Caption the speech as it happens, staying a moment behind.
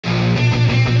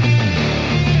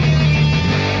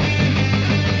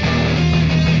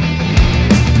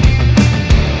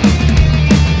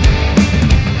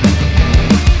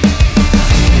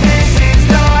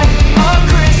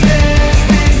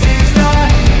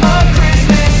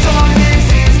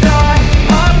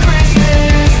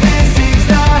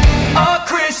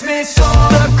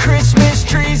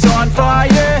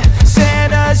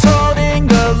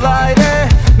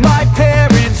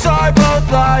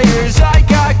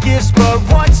just but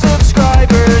 1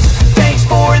 subscribers. Thanks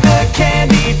for the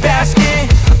candy basket.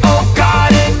 Oh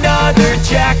God, another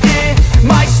jacket.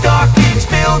 My stocking's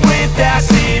filled with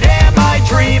acid. Am I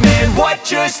dreaming? What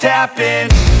just happened?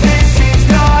 This is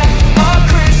not a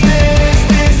Christmas.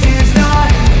 This is not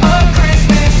a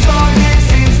Christmas song. This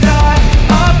is not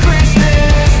a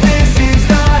Christmas. This is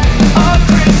not a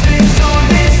Christmas song.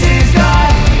 This is not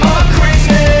a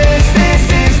Christmas. This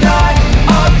is not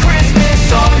a Christmas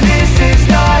song. This is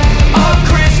not a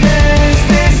Christmas.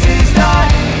 This is not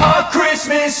a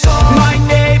Christmas song. My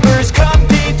neighbors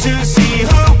compete to see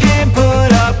who can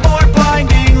put up more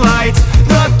blinding lights.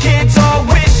 The kids all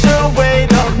wish away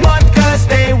the month 'cause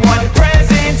they want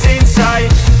presents in sight.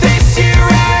 This year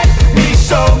had me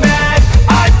so mad.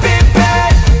 I've been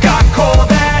bad, got coal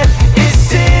that is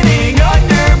sitting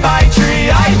under my tree.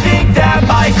 I think that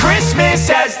my Christmas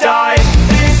has died.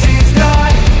 This is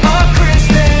not a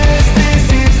Christmas. This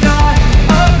is not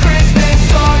a Christmas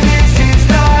song. This is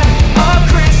not a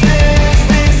Christmas.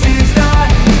 This is not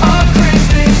a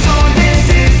Christmas song. This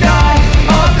is not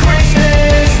a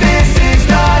Christmas. This is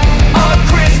not a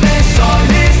Christmas song.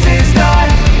 This is not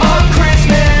a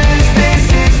Christmas. This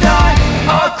is not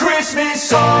a Christmas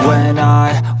song. When I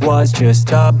was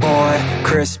just a boy,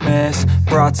 Christmas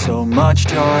brought so much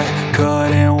joy.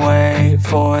 Couldn't wait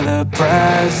for the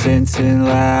presents and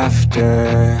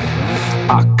laughter.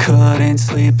 I couldn't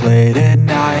sleep late at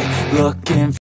night, looking